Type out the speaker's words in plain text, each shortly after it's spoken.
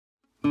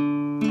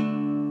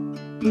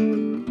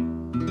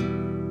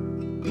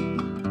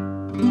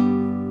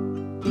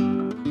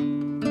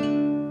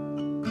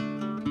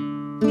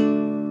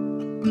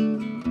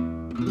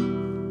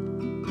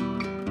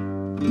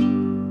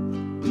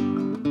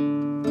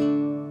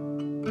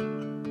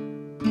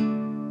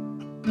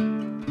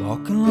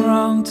Walking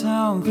around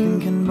town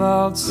thinking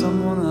about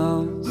someone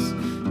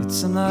else.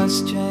 It's a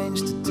nice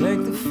change to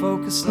take the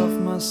focus off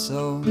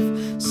myself.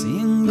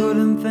 Seeing good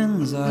in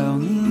things I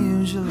only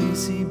usually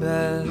see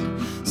bad.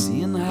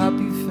 Seeing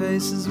happy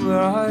faces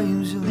where I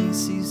usually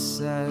see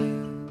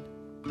sad.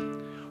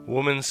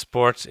 Women's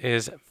sports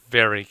is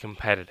very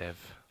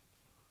competitive.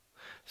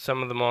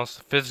 Some of the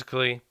most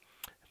physically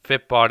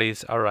fit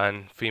bodies are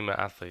on female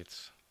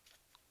athletes.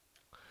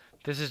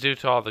 This is due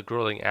to all the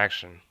grueling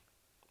action.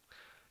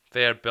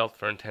 They are built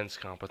for intense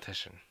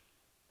competition.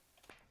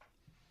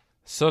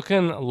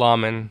 Silken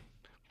Laumann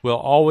will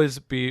always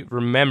be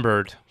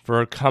remembered for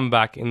her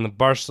comeback in the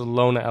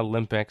Barcelona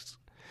Olympics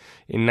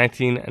in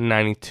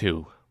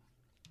 1992.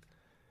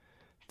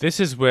 This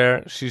is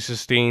where she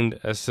sustained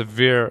a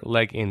severe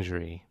leg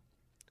injury.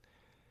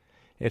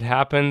 It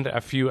happened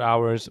a few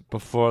hours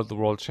before the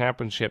World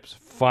Championships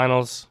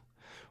finals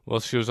while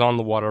she was on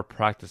the water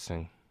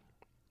practicing.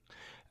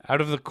 Out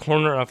of the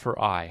corner of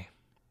her eye,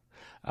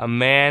 a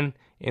man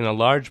in a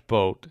large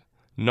boat,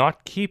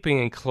 not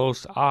keeping a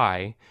close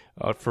eye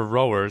out for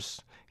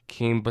rowers,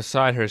 came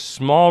beside her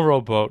small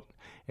rowboat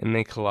and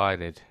they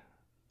collided.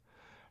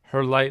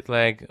 Her right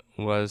leg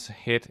was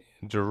hit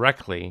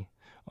directly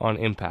on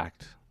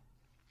impact.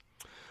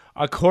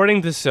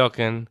 According to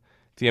Silken,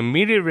 the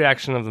immediate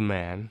reaction of the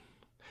man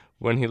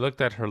when he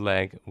looked at her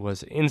leg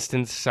was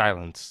instant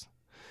silence.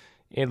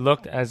 It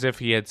looked as if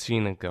he had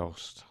seen a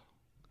ghost.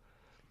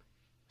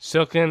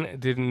 Silken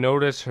didn't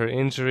notice her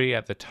injury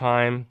at the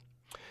time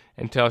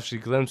until she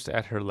glimpsed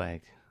at her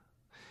leg.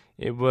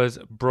 It was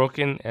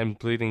broken and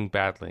bleeding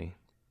badly,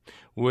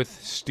 with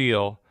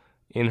steel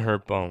in her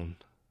bone.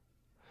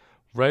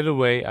 Right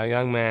away, a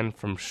young man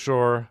from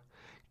shore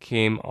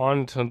came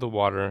onto the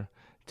water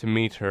to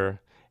meet her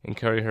and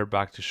carry her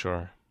back to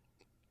shore.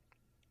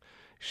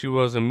 She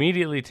was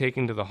immediately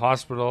taken to the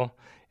hospital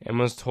and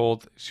was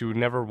told she would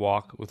never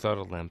walk without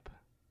a limp.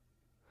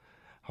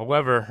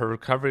 However, her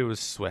recovery was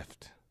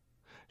swift.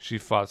 She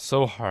fought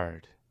so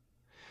hard.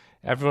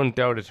 Everyone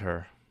doubted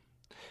her,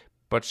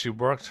 but she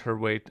worked her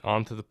way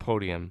onto the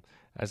podium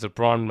as a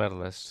bronze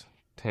medalist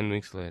 10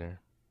 weeks later.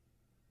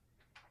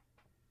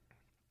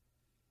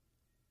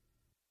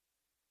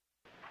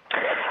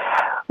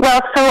 Well,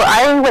 so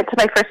I went to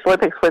my first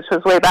Olympics, which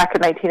was way back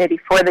in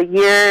 1984, the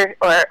year,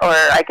 or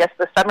I guess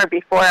the summer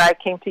before I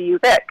came to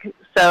UVic.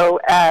 So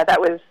that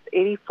was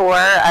 84.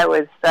 I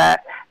was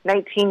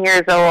 19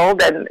 years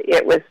old, and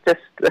it was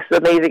just this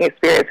amazing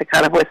experience. I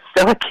kind of was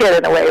still a kid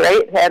in a way,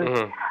 right?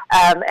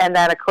 And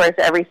then, of course,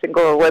 every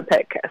single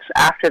Olympic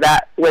after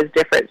that was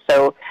different.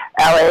 So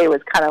LA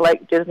was kind of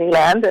like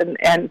Disneyland,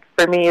 and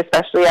for me,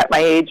 especially at my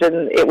age,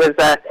 and it was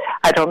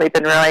I'd only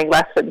been rowing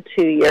less than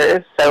 2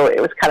 years, so it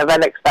was kind of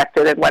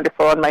unexpected and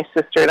wonderful. And my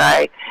sister and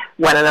I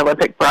won an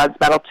Olympic bronze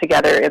medal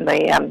together in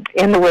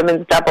the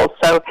women's doubles.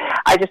 So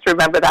I just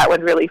remember that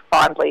one really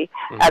fondly.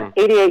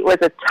 88 was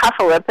a tough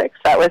Olympics.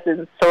 That was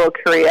in Seoul,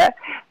 Korea,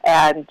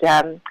 and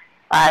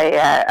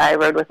I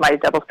rode with my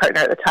doubles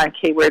partner at the time,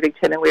 Kay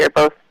Worthington, and we were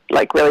both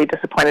like really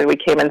disappointed. We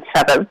came in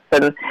seventh,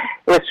 and it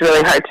was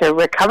really hard to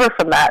recover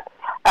from that.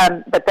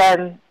 But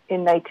then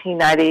in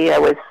 1990, I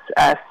was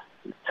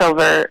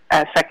silver,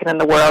 second in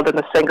the world in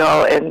the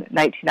single. In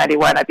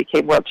 1991, I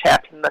became world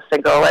champion in the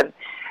single, and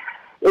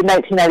in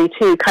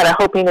 1992, kind of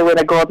hoping to win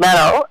a gold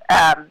medal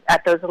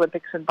at those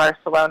Olympics in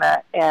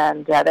Barcelona.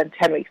 And then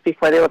 10 weeks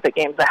before the Olympic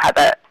Games, I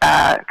had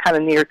a kind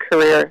of near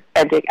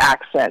career-ending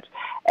accident,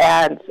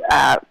 and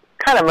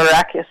kind of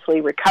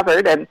miraculously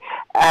recovered,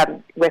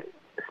 and with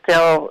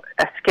still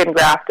a skin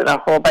graft and a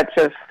whole bunch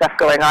of stuff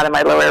going on in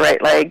my lower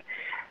right leg,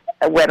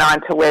 I went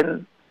on to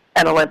win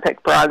an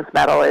Olympic bronze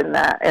medal in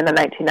the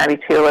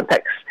 1992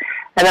 Olympics.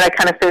 And then I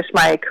kind of finished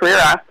my career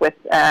off with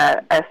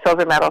a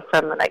silver medal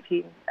from the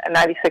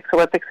 1996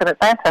 Olympics in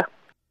Atlanta.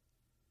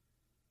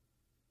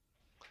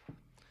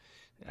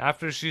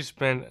 After she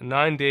spent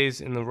 9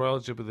 days in the Royal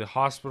Jubilee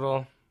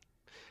Hospital,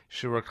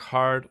 she worked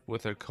hard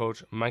with her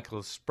coach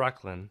Michael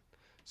Spracklin,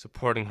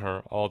 supporting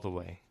her all the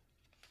way.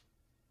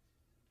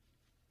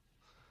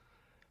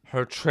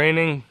 Her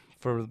training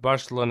for the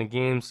Barcelona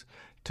Games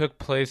took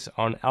place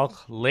on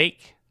Elk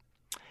Lake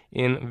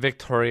in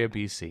Victoria,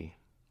 BC.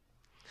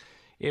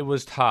 It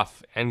was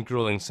tough and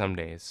grueling some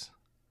days,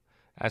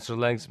 as her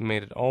legs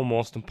made it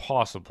almost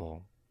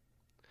impossible.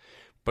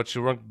 But she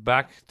worked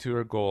back to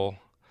her goal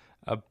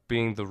of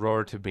being the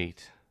rower to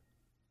beat.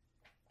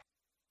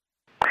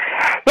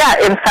 Yeah,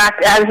 in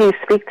fact, as you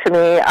speak to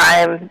me,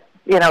 I'm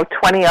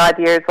 20-odd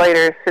years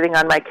later, sitting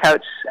on my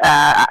couch,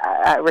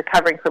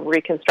 recovering from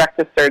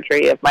reconstructive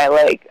surgery of my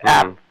leg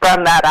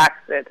from that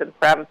accident, and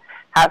from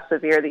how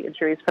severe the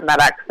injuries from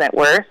that accident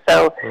were.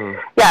 So,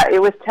 yeah,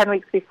 it was 10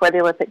 weeks before the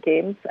Olympic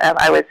Games.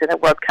 I was in a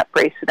World Cup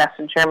race in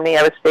Essen, Germany.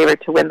 I was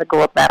favored to win the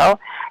gold medal,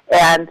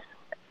 and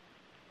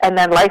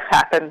then life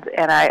happened,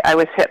 and I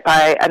was hit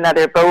by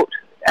another boat.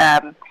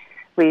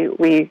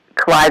 We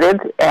collided.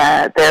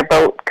 Their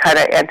boat kind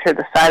of entered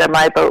the side of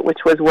my boat, which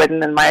was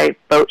wooden, and my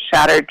boat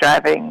shattered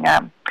driving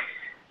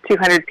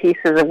 200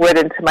 pieces of wood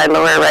into my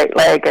lower right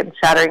leg and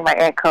shattering my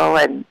ankle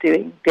and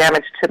doing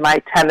damage to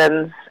my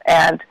tendons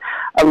and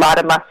a lot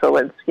of muscle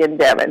and skin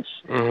damage.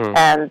 Mm-hmm.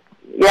 And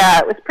yeah,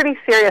 it was pretty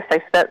serious.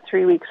 I spent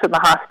 3 weeks in the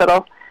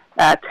hospital,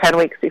 10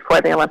 weeks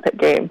before the Olympic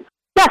Games.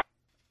 Yeah.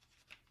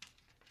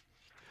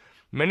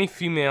 Many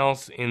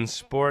females in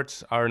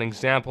sports are an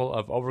example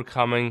of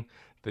overcoming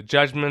the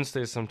judgments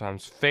they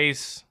sometimes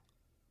face.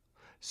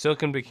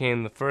 Silken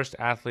became the first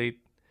athlete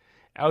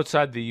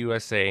outside the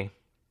USA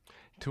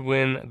to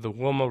win the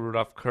Wilma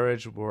Rudolph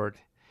Courage Award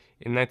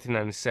in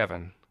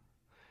 1997,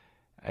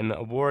 an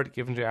award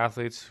given to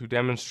athletes who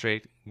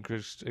demonstrate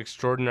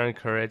extraordinary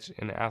courage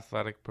in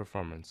athletic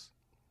performance.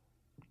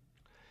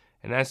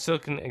 And as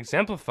Silken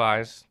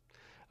exemplifies,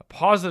 a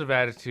positive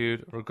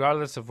attitude,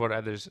 regardless of what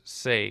others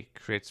say,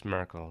 creates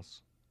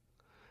miracles.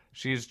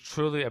 She is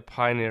truly a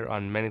pioneer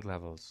on many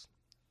levels.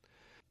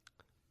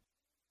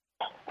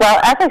 Well,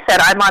 as I said,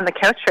 I'm on the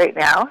couch right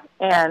now,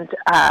 and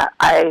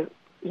I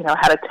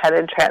had a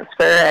tendon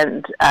transfer,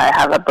 and I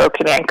have a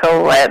broken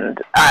ankle, and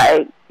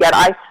yet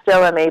I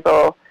still am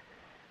able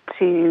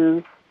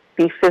to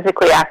be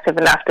physically active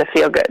enough to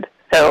feel good.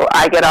 So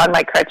I get on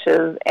my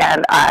crutches,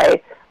 and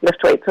I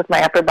lift weights with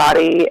my upper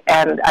body,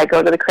 and I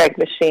go to the Craig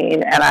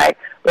machine, and I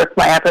work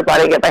my upper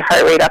body, get my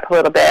heart rate up a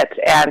little bit,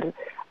 and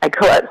I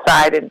go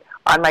outside and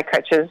on my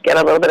crutches, get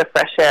a little bit of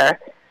fresh air,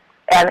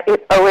 and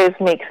it always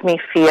makes me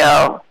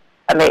feel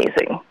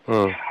amazing.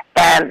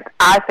 And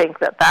I think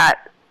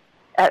that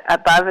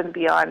above and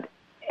beyond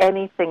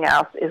anything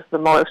else is the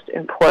most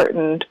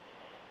important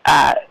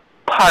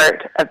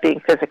part of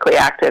being physically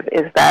active,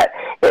 is that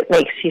it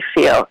makes you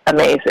feel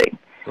amazing.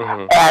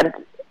 Mm-hmm. And,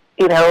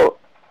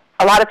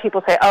 a lot of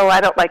people say, oh, I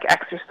don't like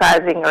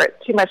exercising, or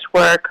it's too much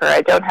work, or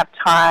I don't have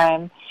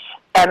time.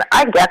 And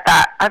I get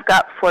that. I've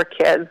got 4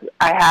 kids.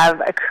 I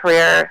have a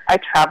career. I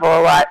travel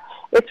a lot.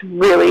 It's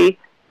really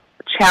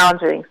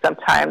challenging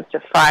sometimes to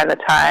find the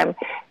time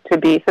to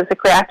be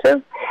physically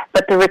active,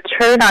 but the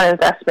return on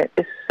investment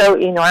is so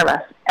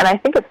enormous. And I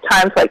think it's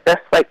times like this,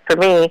 like for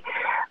me,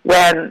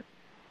 when,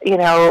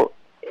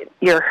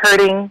 you're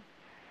hurting,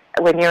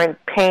 when you're in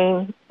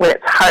pain, when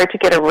it's hard to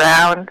get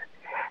around,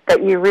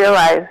 that you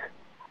realize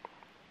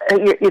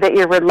that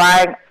you're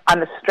relying on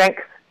the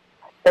strength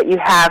that you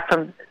have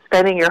from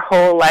spending your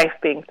whole life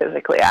being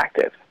physically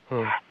active.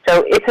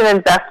 So it's an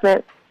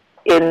investment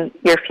in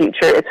your future.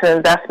 It's an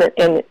investment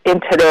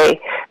in today,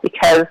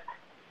 because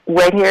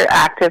when you're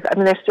active,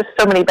 there's just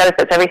so many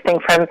benefits. Everything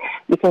from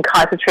you can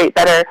concentrate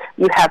better,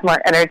 you have more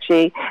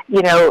energy,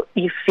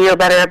 you feel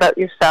better about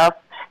yourself,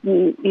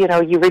 you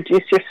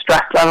reduce your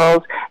stress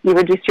levels, you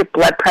reduce your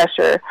blood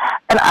pressure.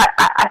 And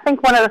I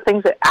think one of the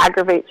things that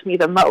aggravates me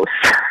the most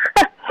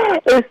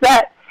is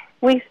that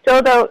we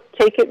still don't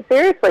take it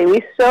seriously.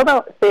 We still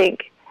don't think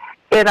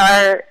in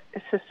our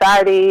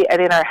society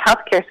and in our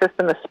healthcare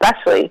system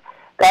especially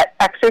that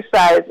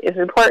exercise is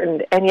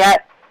important, and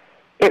yet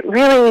it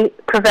really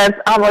prevents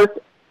almost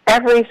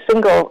every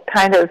single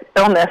kind of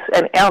illness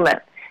and ailment.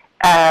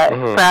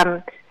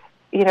 From,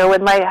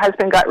 when my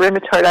husband got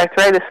rheumatoid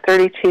arthritis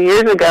 32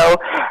 years ago,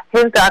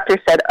 his doctor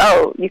said,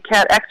 oh, you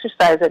can't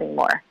exercise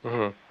anymore.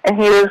 Mm-hmm. And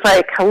he was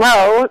like,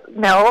 hello,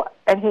 no,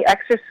 and he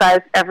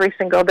exercised every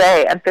single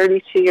day. And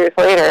 32 years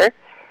later,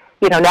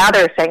 now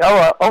they're saying,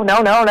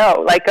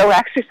 no, like, go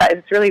exercise.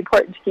 It's really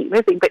important to keep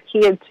moving. But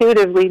he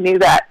intuitively knew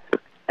that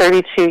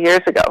 32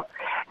 years ago.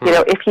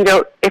 If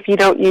you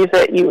don't use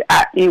it,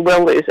 you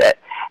will lose it.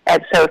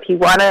 And so if you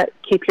want to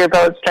keep your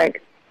bone strength,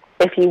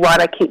 if you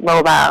want to keep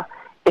mobile,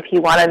 if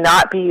you want to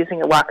not be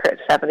using a walker at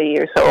 70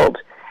 years old,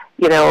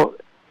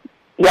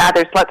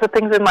 there's lots of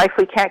things in life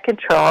we can't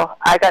control.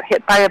 I got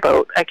hit by a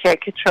boat. I can't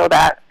control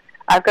that.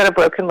 I've got a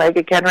broken leg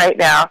again right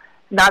now.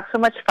 Not so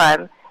much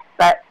fun,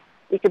 but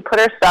we can put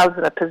ourselves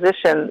in a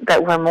position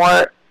that we're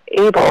more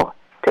able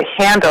to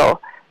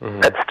handle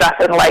that stuff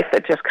in life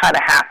that just kind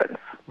of happens.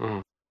 Mm-hmm.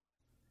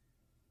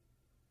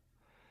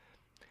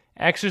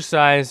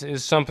 Exercise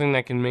is something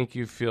that can make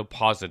you feel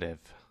positive.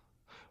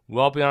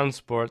 Well beyond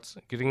sports,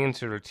 getting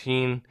into a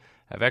routine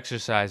of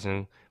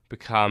exercising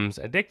becomes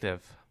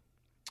addictive.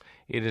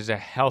 It is a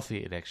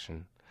healthy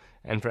addiction,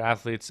 and for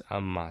athletes, a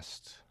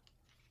must.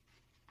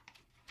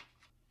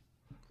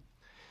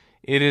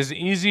 It is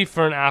easy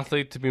for an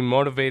athlete to be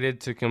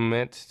motivated to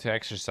commit to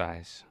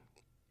exercise.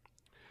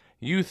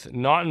 Youth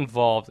not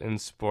involved in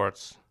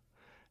sports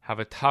have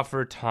a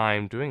tougher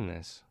time doing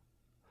this.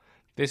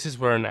 This is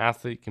where an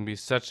athlete can be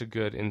such a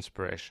good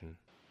inspiration.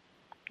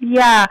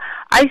 Yeah,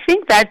 I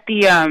think that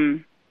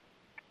the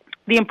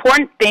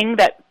important thing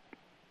that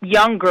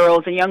young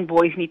girls and young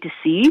boys need to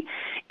see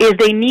is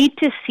they need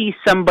to see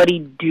somebody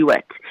do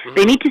it. Mm-hmm.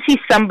 They need to see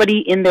somebody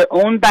in their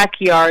own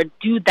backyard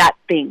do that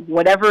thing,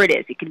 whatever it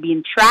is. It could be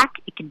in track,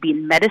 it could be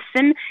in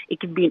medicine, it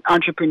could be in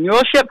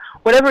entrepreneurship,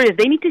 whatever it is.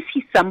 They need to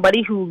see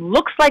somebody who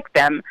looks like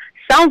them,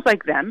 sounds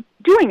like them,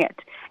 doing it.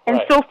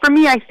 And so for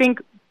me, I think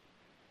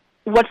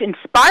what's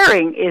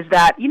inspiring is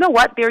that, you know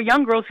what, there are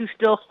young girls who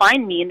still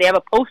find me and they have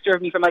a poster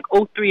of me from like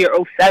 03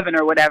 or 07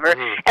 or whatever,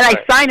 and I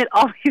sign it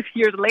all these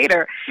years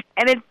later.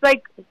 And it's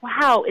like,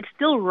 wow, it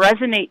still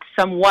resonates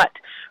somewhat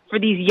for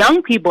these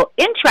young people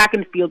in track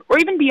and field or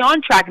even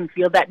beyond track and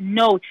field that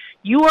know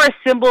you are a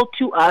symbol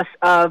to us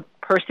of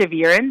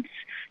perseverance,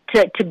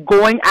 to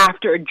going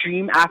after a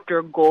dream, after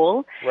a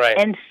goal. Right.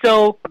 And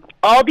so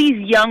all these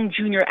young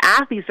junior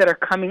athletes that are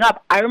coming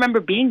up, I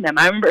remember being them.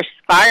 I remember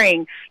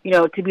aspiring,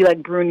 to be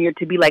like Bruni,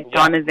 to be like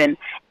Donovan.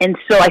 And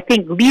so I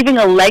think leaving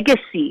a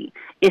legacy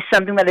is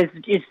something that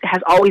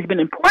has always been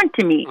important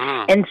to me.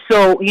 And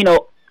so,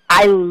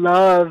 I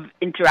love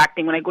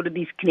interacting when I go to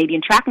these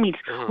Canadian track meets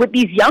with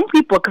these young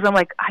people because I'm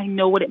like, I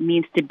know what it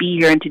means to be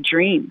here and to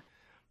dream.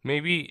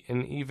 Maybe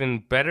an even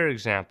better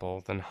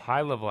example than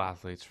high-level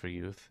athletes for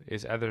youth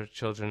is other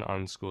children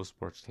on school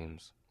sports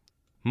teams.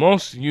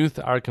 Most youth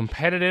are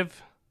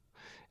competitive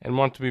and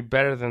want to be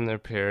better than their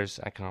peers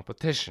at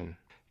competition.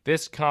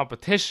 This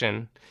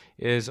competition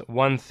is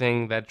one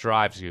thing that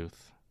drives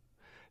youth.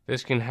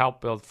 This can help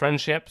build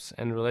friendships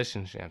and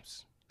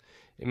relationships.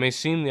 It may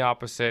seem the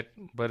opposite,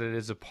 but it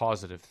is a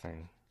positive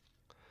thing.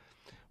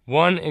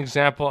 One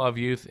example of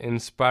youth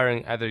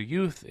inspiring other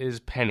youth is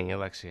Penny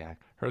Oleksiak.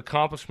 Her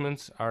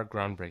accomplishments are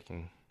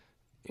groundbreaking.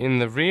 In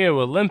the Rio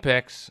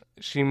Olympics,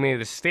 she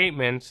made a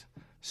statement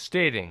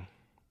stating,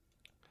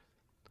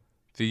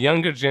 "The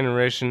younger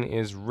generation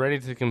is ready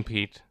to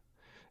compete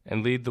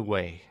and lead the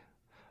way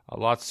a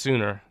lot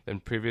sooner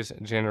than previous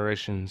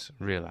generations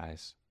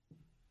realize."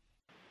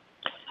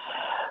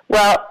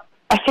 Well,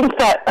 I think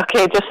that,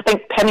 just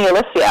think Penny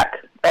Oleksiak,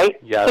 right?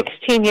 Yeah.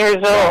 16 years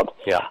old.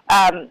 Yeah.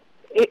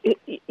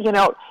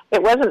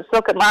 It wasn't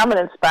Silken Mama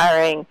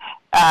inspiring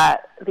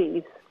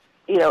these,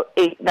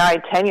 8,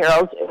 9,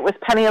 10-year-olds. It was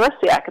Penny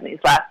Oleksiak in these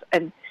last,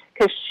 and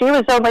because she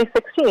was only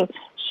 16.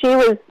 She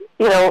was,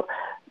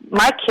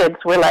 my kids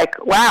were like,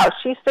 wow,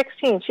 she's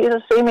 16. She's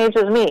the same age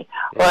as me.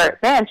 Yeah. Or,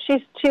 man,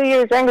 she's 2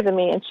 years younger than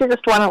me, and she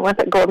just won an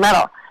Olympic gold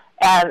medal.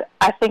 And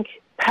I think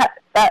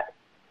that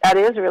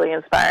is really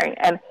inspiring.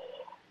 And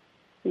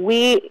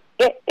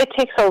it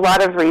takes a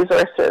lot of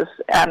resources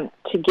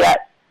to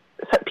get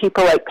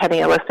people like Penny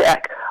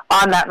Oleksiak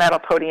on that medal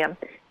podium.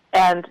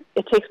 And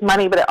it takes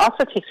money, but it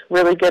also takes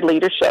really good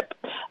leadership.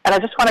 And I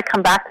just want to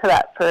come back to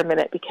that for a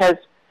minute because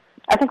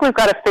I think we've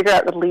got to figure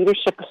out the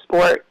leadership of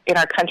sport in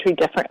our country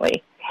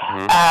differently.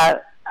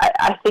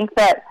 I think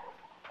that,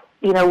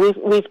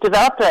 we've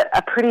developed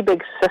a pretty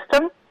big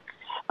system,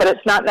 but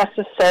it's not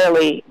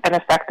necessarily an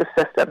effective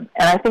system.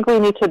 And I think we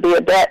need to be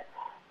a bit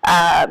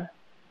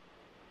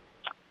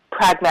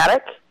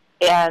pragmatic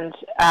and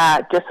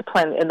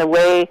disciplined in the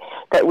way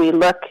that we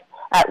look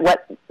at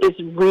what is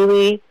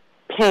really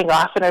paying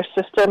off in our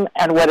system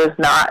and what is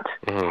not.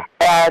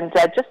 And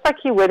just like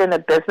you would in a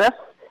business,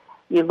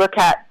 you look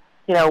at,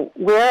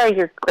 where are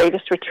your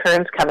greatest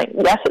returns coming?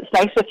 Yes, it's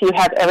nice if you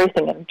have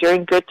everything, and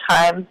during good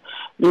times,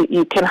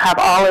 you can have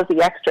all of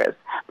the extras.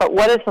 But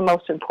what is the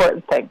most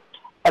important thing?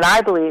 And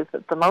I believe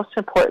that the most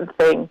important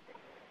thing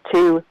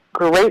to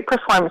great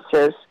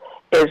performances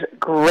is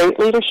great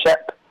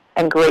leadership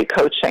and great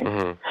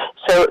coaching.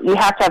 So you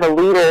have to have a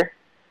leader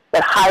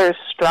that hires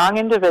strong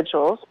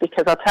individuals,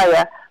 because I'll tell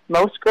you,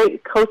 most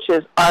great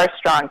coaches are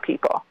strong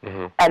people,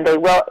 and they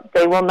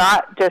will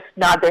not just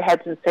nod their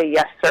heads and say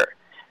yes, sir.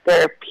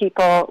 They're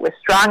people with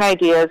strong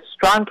ideas,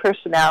 strong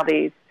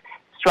personalities,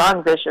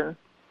 strong vision,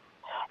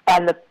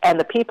 and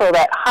the people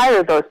that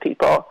hire those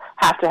people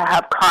have to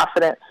have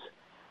confidence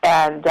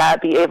and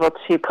be able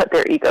to put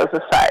their egos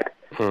aside.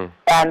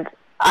 And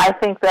I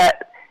think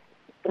that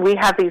we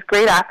have these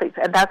great athletes,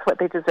 and that's what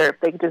they deserve.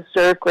 They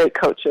deserve great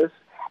coaches,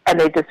 and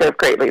they deserve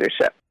great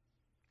leadership.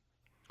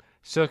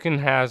 Silken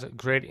has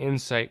great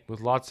insight with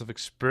lots of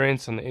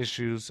experience on the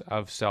issues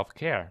of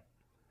self-care.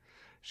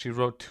 She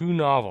wrote 2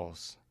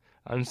 novels,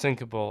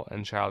 Unsinkable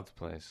and Child's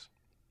Place,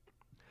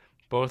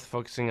 both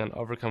focusing on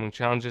overcoming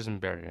challenges and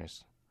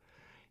barriers.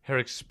 Her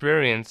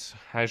experience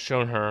has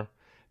shown her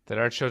that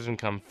our children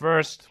come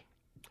first,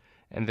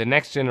 and the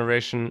next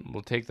generation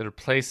will take their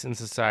place in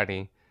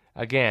society,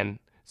 again,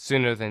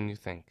 sooner than you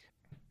think.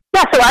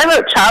 Yeah, so I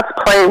wrote Child's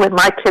Play when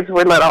my kids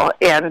were little,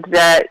 and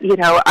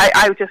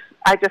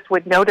I just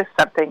would notice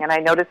something, and I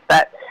noticed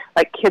that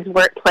kids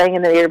weren't playing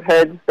in the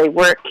neighborhoods, they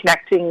weren't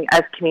connecting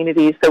as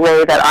communities the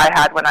way that I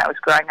had when I was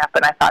growing up,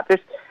 and I thought this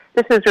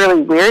is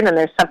really weird, and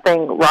there's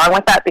something wrong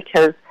with that,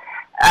 because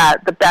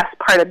the best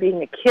part of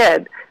being a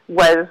kid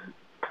was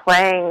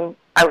playing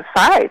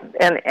outside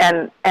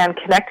and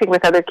connecting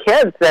with other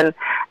kids, and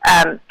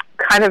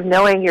kind of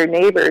knowing your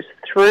neighbors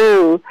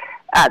through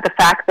the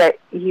fact that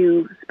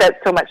you spent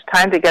so much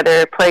time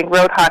together playing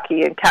road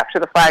hockey and capture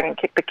the flag and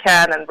kick the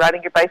can and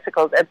riding your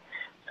bicycles. And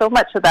so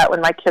much of that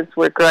when my kids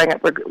were growing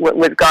up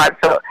was gone.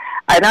 So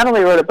I not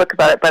only wrote a book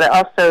about it, but I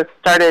also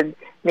started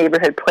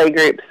neighborhood play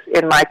groups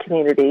in my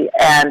community.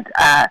 And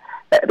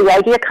the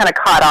idea kind of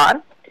caught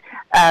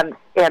on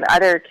in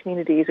other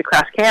communities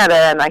across Canada.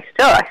 And I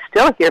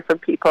still hear from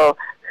people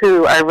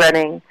who are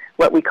running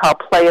what we call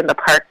Play in the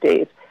Park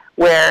days,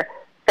 where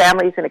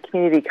families in a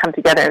community come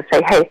together and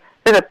say, hey,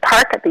 there's a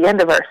park at the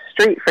end of our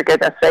street, for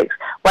goodness sakes.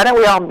 Why don't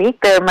we all meet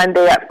there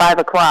Monday at 5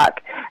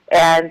 o'clock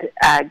and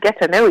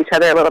get to know each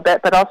other a little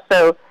bit, but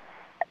also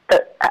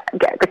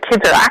the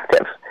kids are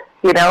active.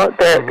 You know,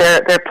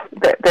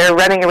 they're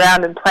running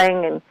around and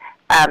playing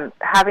and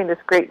having this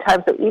great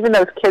time. So even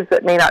those kids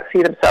that may not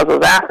see themselves as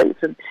athletes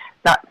and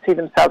not see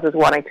themselves as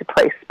wanting to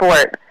play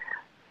sport,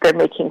 they're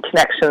making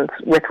connections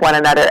with one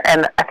another.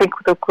 And I think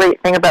the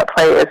great thing about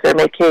play is they're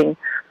making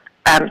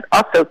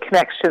also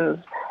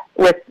connections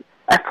with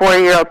a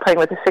 4-year-old playing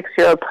with a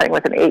 6-year-old playing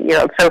with an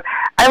 8-year-old. So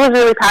I was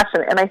really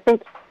passionate. And I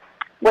think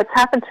what's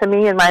happened to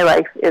me in my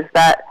life is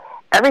that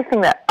everything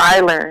that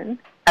I learn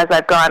as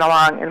I've gone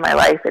along in my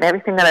life and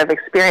everything that I've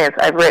experienced,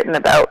 I've written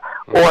about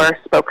or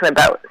spoken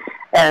about.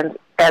 And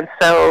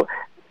so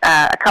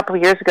a couple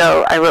of years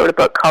ago, I wrote a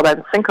book called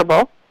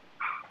Unsinkable.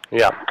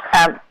 Yeah.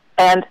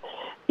 And,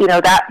 you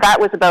know, that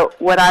was about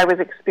what I was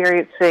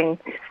experiencing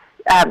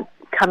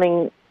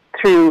coming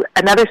through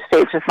another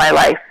stage of my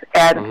life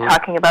and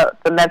talking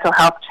about the mental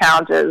health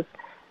challenges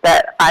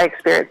that I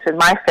experienced in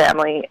my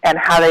family and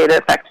how they had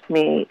affected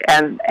me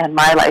and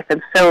my life.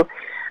 And so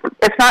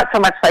it's not so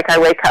much like I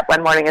wake up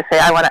one morning and say,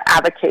 I want to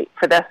advocate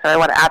for this or I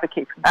want to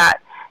advocate for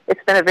that.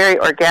 It's been a very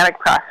organic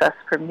process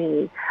for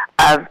me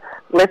of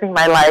living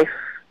my life,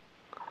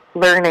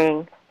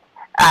 learning,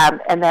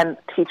 and then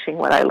teaching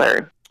what I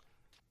learn.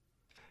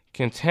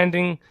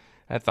 Contending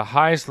at the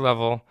highest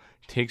level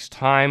takes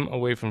time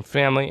away from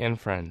family and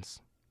friends.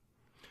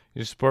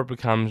 Your sport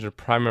becomes your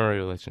primary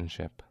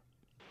relationship.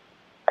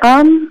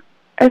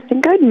 I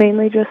think I'd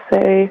mainly just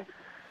say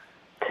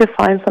to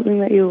find something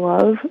that you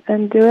love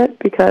and do it,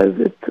 because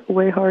it's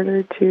way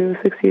harder to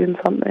succeed in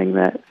something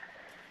that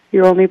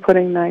you're only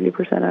putting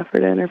 90%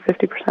 effort in or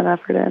 50%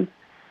 effort in.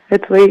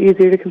 It's way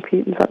easier to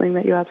compete in something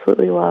that you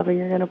absolutely love and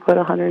you're going to put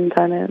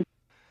 110 in.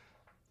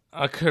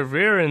 A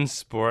career in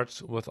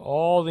sports with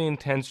all the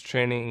intense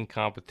training and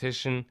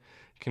competition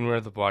can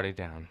wear the body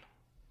down.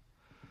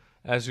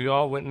 As we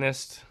all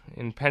witnessed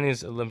in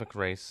Penny's Olympic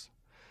race,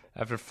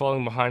 after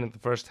falling behind in the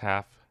first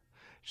half,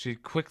 she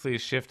quickly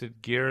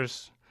shifted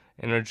gears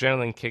and her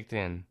adrenaline kicked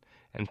in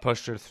and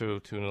pushed her through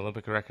to an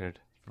Olympic record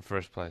for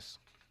first place.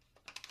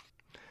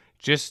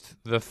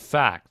 Just the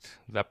fact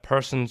that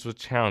persons with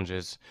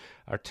challenges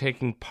are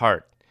taking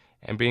part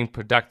and being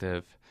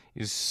productive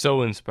is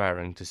so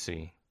inspiring to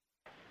see.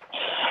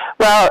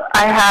 Well,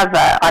 I have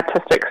an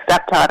autistic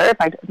stepdaughter.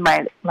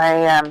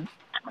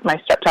 My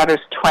stepdaughter's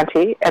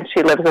 20, and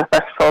she lives with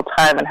us full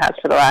time and has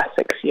for the last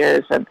 6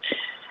 years. And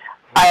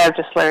I have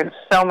just learned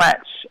so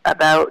much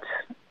about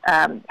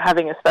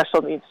having a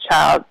special needs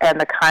child and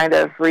the kind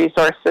of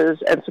resources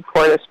and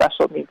support a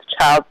special needs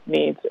child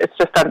needs. It's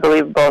just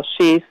unbelievable.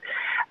 She's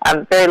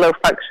very low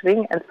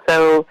functioning and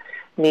so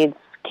needs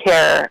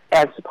care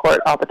and support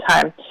all the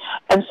time.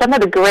 And some of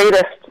the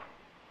greatest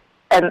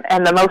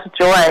and the most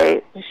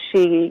joy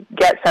she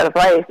gets out of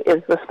life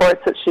is the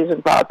sports that she's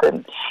involved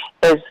in,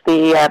 is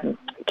the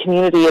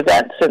community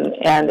events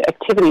and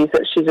activities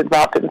that she's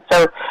involved in.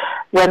 So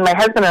when my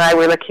husband and I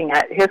were looking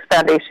at his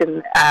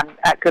foundation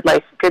at Good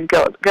Life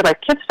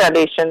Kids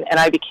Foundation, and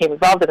I became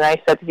involved in it,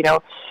 I said, you know,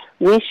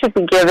 we should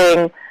be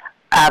giving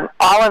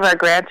all of our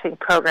granting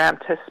program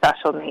to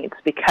special needs,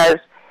 because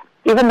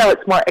even though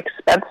it's more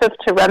expensive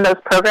to run those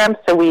programs,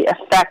 so we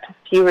affect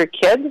fewer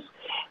kids,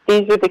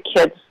 these are the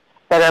kids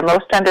that are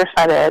most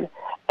underfunded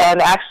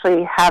and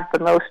actually have the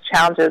most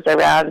challenges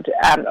around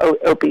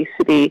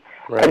obesity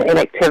and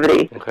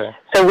inactivity. Okay.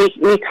 So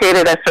we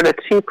created a sort of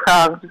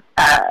two-pronged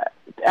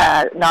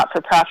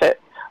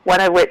not-for-profit,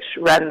 one of which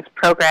runs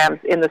programs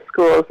in the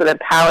schools that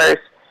empowers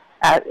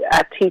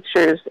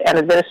teachers and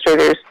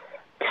administrators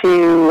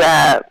to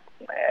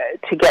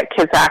get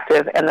kids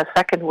active, and the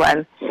second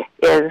one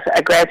is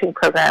a granting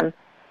program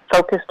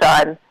focused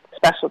on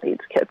special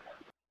needs kids.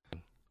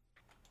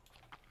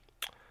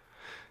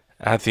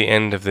 At the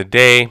end of the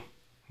day,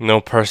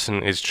 no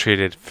person is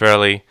treated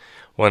fairly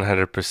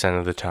 100%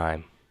 of the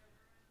time.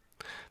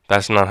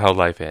 That's not how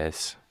life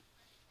is.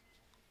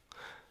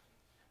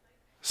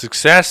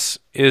 Success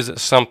is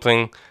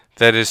something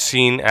that is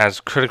seen as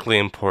critically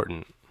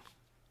important.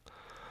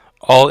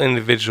 All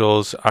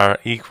individuals are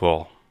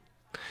equal,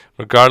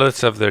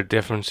 regardless of their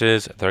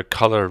differences, their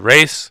color,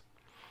 race,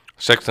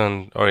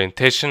 sexual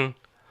orientation,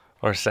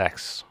 or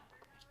sex.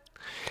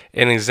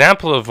 An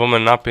example of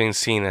women not being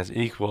seen as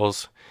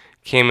equals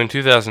came in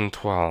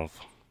 2012,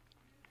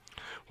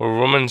 where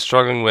women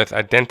struggling with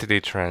identity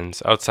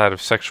trends outside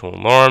of sexual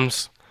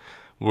norms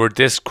were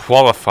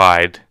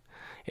disqualified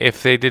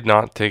if they did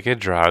not take a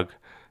drug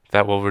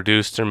that will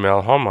reduce their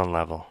male hormone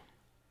level.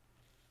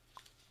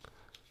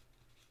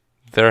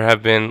 There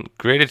have been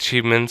great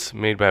achievements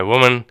made by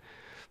women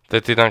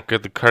that did not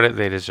get the credit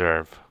they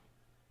deserve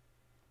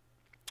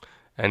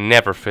and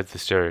never fit the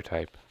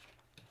stereotype.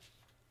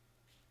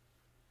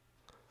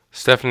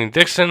 Stephanie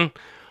Dixon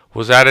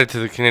was added to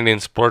the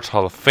Canadian Sports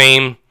Hall of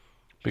Fame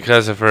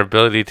because of her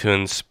ability to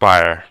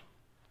inspire.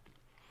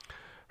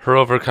 Her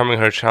overcoming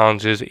her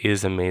challenges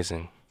is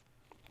amazing.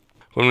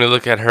 When we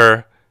look at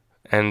her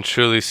and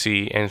truly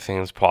see anything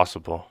is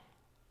possible.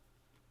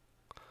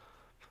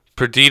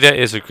 Perdita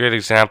is a great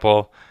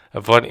example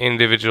of what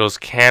individuals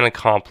can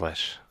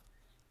accomplish.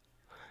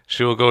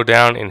 She will go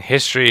down in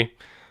history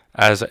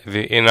as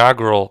the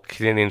inaugural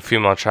Canadian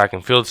female track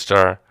and field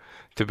star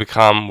to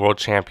become world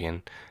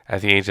champion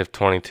at the age of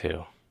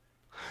 22,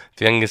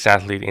 the youngest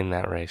athlete in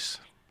that race.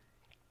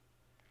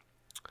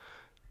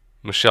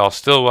 Michelle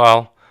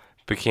Stilwell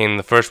became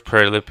the first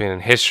Paralympian in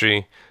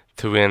history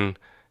to win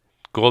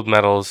gold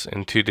medals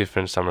in 2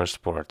 different summer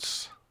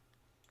sports.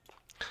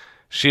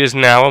 She is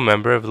now a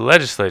member of the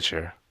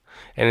legislature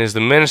and is the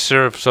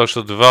Minister of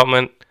Social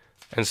Development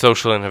and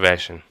Social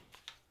Innovation.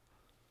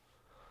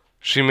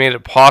 She made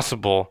it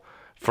possible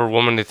for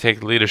women to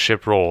take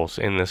leadership roles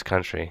in this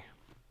country.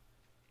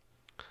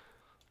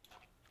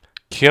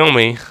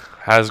 Kiyomi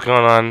has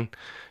gone on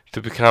to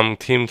become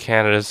Team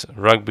Canada's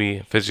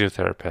rugby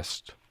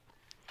physiotherapist.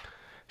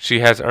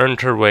 She has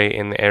earned her way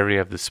in the area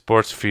of the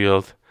sports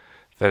field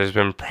that has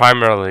been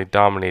primarily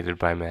dominated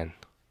by men.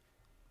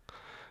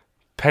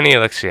 Penny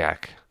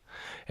Alexiak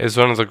is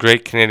one of the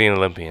great Canadian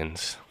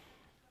Olympians.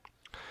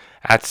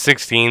 At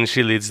 16,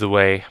 she leads the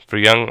way for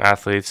young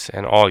athletes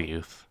and all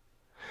youth,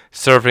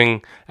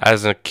 serving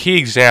as a key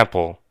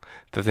example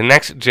that the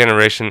next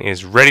generation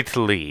is ready to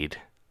lead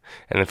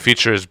and the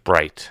future is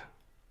bright.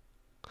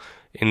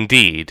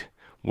 Indeed,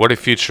 what a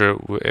future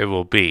it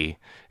will be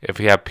if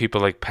we have people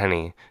like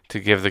Penny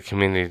to give the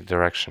community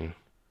direction.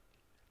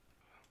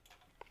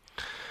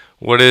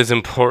 What is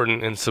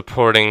important in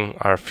supporting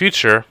our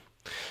future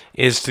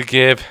is to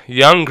give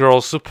young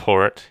girls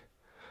support,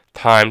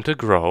 time to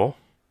grow,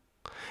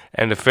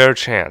 and a fair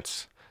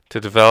chance to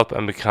develop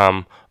and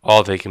become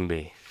all they can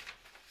be.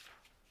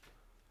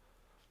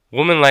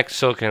 Women like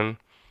Silken,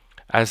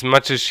 as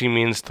much as she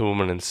means to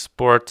women in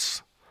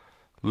sports,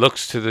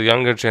 looks to the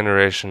younger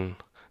generation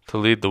to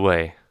lead the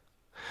way.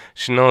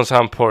 She knows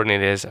how important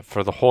it is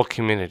for the whole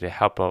community to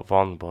help out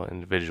vulnerable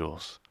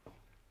individuals.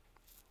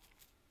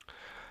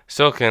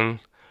 Silken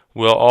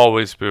will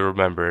always be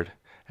remembered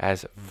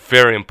as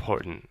very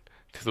important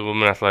to the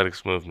women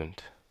athletics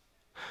movement.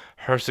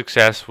 Her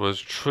success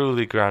was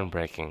truly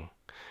groundbreaking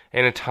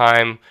in a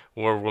time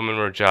where women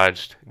were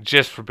judged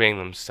just for being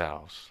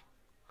themselves.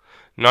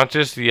 Not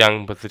just the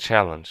young, but the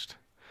challenged.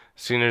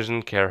 Seniors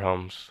in care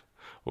homes,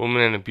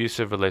 women in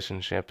abusive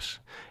relationships,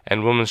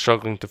 and women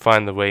struggling to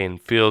find the way in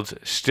fields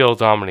still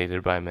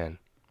dominated by men.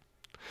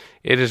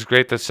 It is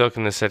great that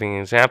Silken is setting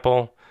an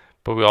example,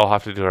 but we all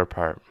have to do our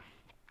part.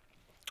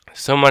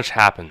 So much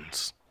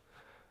happens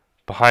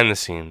behind the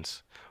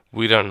scenes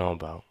we don't know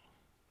about.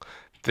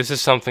 This is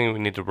something we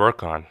need to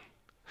work on,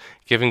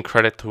 giving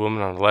credit to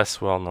women on a less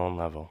well-known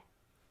level,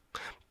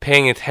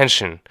 paying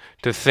attention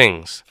to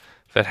things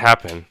that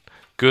happen,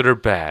 good or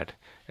bad,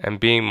 and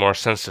being more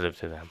sensitive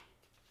to them.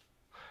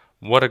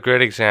 What a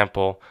great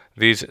example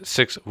these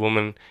 6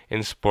 women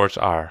in sports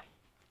are.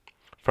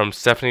 From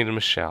Stephanie to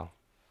Michelle,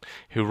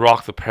 who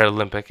rocked the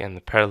Paralympic and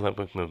the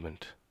Paralympic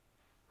movement.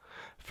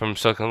 From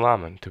Silken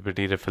Laman to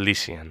Perdita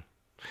Felician,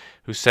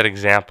 who set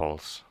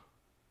examples.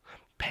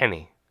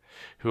 Penny,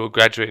 who will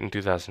graduate in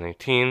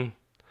 2018.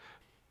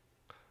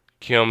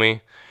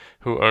 Kiyomi,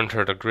 who earned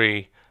her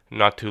degree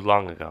not too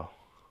long ago.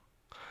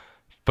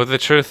 But the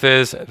truth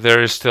is,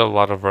 there is still a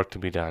lot of work to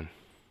be done.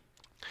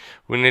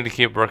 We need to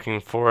keep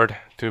working forward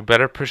to a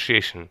better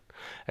appreciation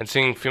and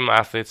seeing female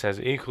athletes as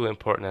equally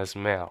important as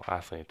male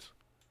athletes,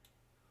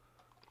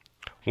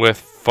 with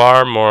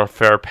far more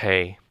fair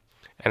pay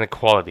and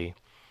equality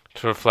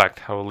to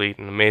reflect how elite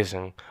and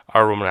amazing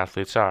our women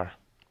athletes are.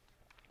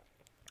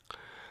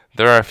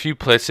 There are a few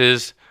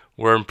places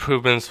where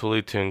improvements will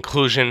lead to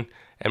inclusion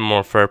and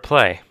more fair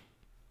play.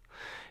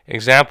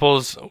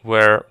 Examples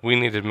where we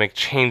need to make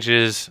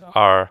changes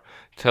are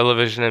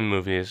television and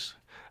movies,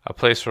 a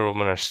place where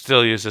women are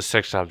still used as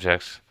sex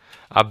objects,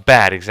 a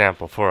bad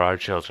example for our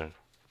children.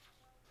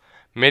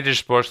 Major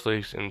sports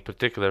leagues, in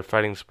particular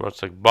fighting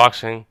sports like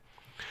boxing,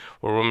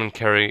 where women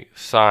carry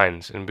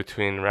signs in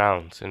between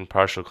rounds in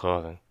partial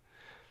clothing.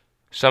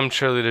 Some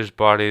cheerleaders'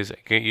 bodies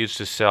get used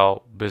to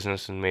sell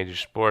business in major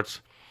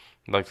sports,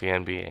 like the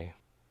NBA.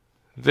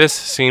 This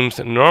seems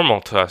normal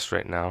to us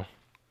right now.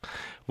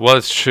 While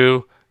it's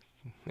true,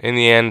 in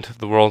the end,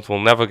 the world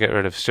will never get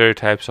rid of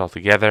stereotypes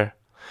altogether.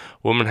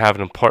 Women have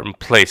an important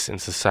place in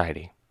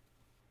society.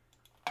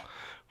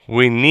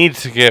 We need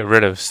to get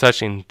rid of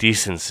such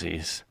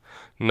indecencies,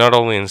 not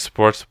only in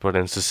sports but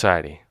in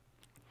society.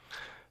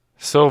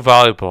 So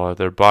valuable are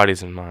their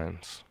bodies and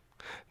minds.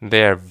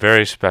 They are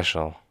very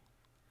special.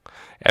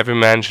 Every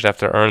man should have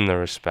to earn their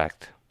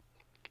respect.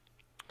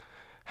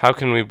 How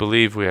can we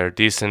believe we are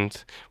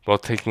decent while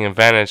taking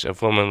advantage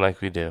of women like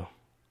we do,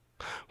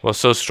 while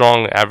so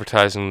strongly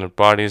advertising their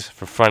bodies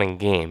for fun and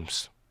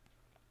games?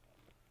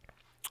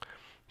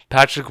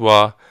 Patrick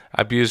Waugh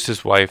abused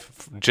his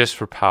wife just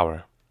for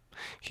power.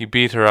 He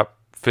beat her up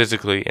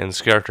physically and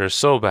scared her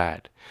so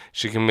bad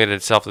she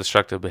committed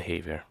self-destructive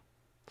behavior.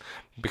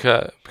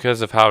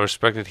 Because of how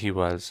respected he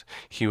went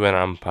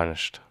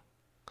unpunished.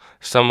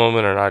 Some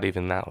women are not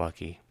even that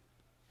lucky.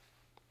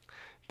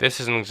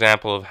 This is an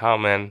example of how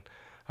men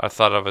are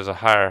thought of as a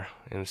higher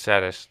in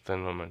status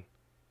than women.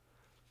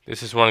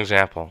 This is one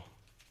example.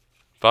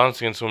 Violence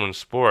against women in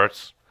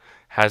sports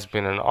has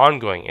been an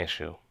ongoing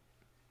issue.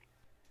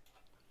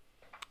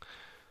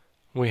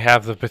 We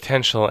have the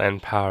potential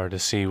and power to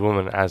see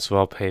women as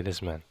well paid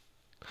as men,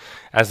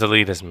 as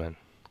elite as men.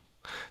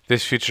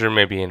 This future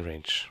may be in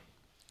reach.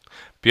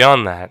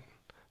 Beyond that,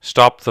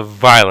 stop the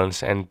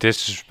violence and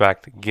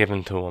disrespect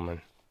given to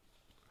women.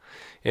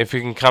 If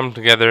we can come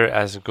together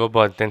as a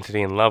global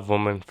identity and love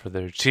women for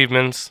their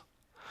achievements,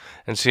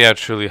 and see how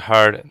truly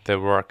hard they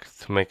work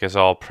to make us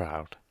all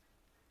proud.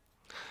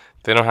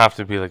 They don't have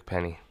to be like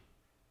Penny.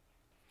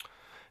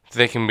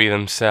 They can be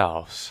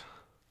themselves,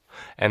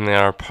 and they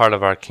are part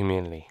of our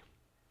community.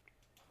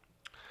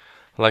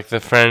 Like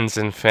the friends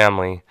and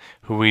family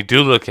who we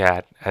do look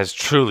at as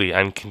truly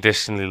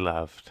unconditionally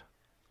loved.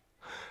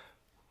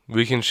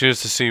 We can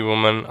choose to see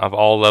women of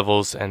all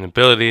levels and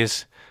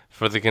abilities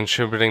for the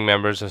contributing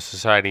members of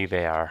society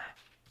they are.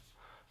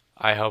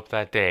 I hope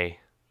that day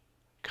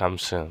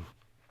comes soon.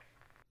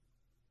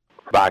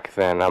 Back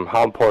then,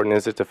 how important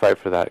is it to fight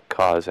for that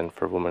cause and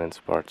for women in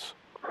sports?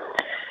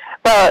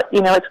 Well,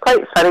 it's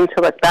quite funny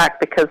to look back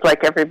because,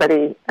 like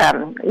everybody, I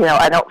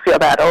don't feel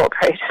that old,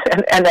 right?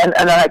 And then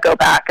I go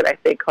back and I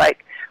think,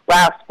 like,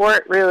 wow,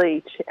 sport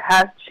really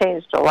has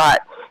changed a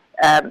lot.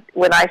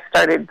 When I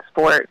started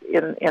sport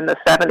in the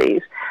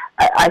 70s,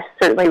 I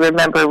certainly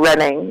remember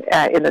running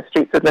in the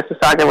streets of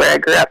Mississauga where I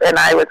grew up, and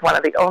I was one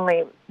of the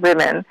only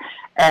women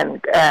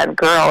and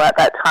girl at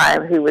that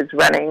time who was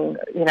running,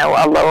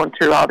 alone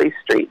through all these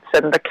streets,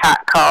 and the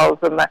cat calls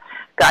and the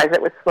guys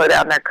that would slow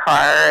down their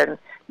car and,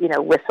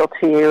 whistle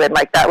to you, and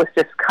like that was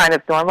just kind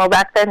of normal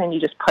back then, and you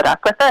just put up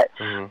with it.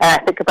 Mm-hmm. And I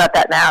think about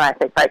that now, and I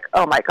think like,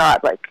 oh my God,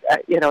 like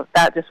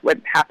that just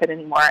wouldn't happen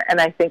anymore.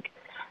 And I think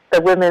the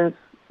women's,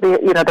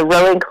 the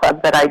rowing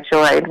club that I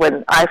joined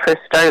when I first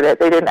started it,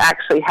 they didn't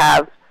actually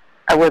have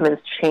a women's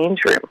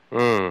change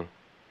room,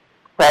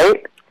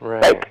 right?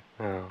 Right. Like,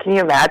 can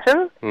you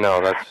imagine?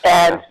 No, that's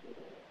and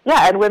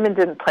and women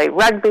didn't play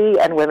rugby,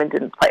 and women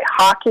didn't play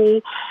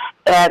hockey,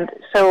 and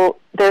so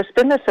there's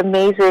been this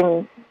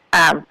amazing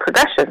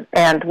progression.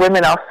 And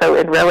women also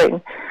in rowing,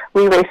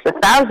 we raced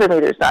 1,000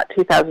 meters, not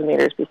 2,000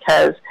 meters,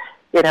 because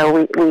we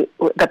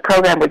the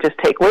program would just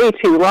take way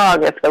too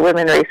long if the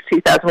women raced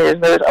 2,000 meters.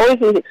 And there was always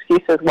these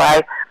excuses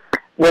why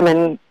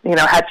women,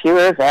 had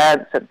fewer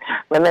events, and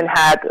women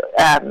had,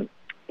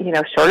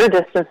 shorter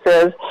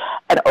distances.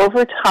 And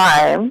over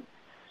time,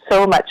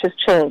 so much has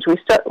changed. We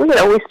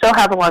still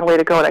have a long way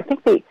to go. And I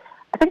think the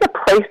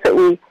place that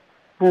we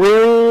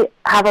really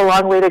have a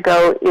long way to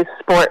go is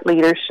sport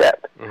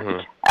leadership. Mm-hmm.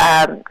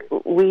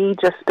 We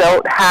just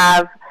don't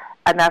have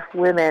enough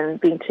women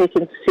being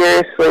taken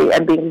seriously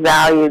and being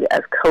valued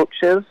as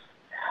coaches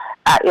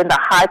in the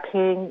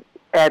high-paying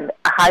and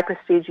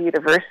high-prestige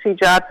university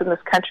jobs in this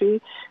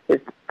country.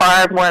 There's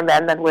far more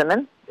men than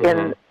women.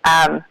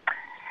 Mm-hmm.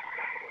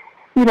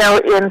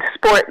 In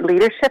sport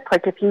leadership,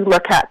 like if you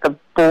look at the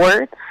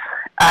boards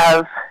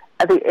of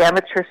the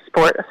amateur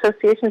sport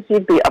associations,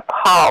 you'd be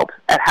appalled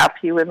at how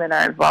few women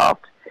are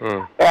involved.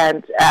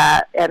 And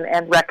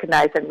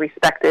recognized and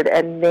respected,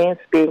 and names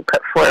being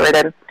put forward.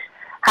 And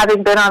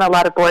having been on a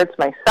lot of boards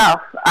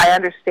myself, I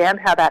understand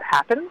how that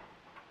happens.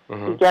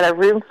 Mm-hmm. You get a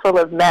room full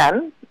of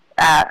men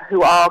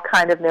who all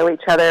kind of know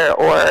each other,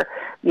 or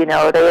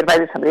they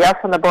invited somebody else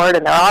on the board,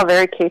 and they're all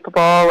very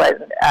capable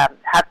and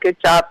have good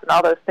jobs and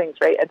all those things,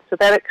 right? And so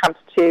then it comes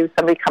to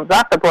somebody comes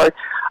off the board,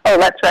 oh,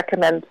 let's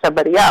recommend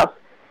somebody else.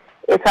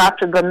 It's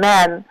after the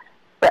men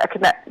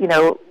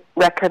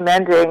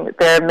recommending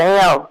their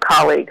male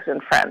colleagues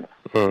and friends.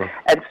 Mm.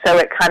 And so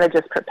it kind of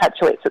just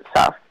perpetuates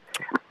itself.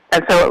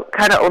 And so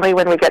kind of only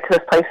when we get to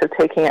this place of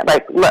taking it,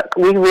 like, look,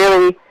 we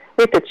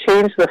have to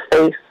change the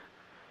face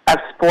of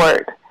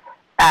sport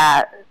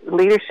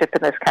leadership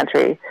in this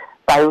country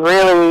by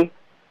really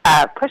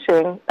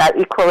pushing that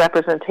equal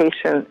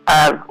representation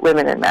of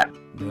women and men.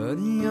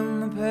 Dirty on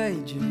the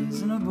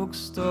pages in a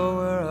bookstore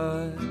where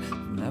I've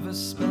never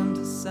spent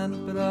a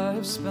cent, but I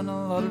have spent a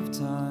lot of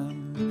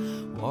time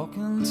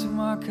walking to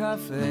my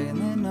cafe, and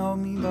they know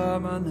me by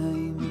my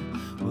name.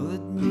 Will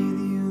it be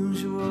the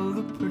usual,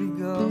 the pretty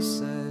girl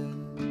says,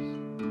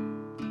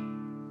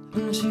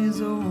 and she's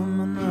a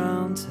woman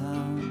round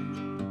town.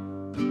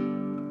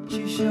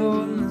 She's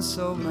showing this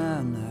old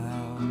man how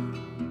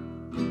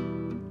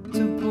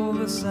to pull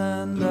the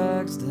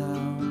sandbags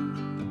down.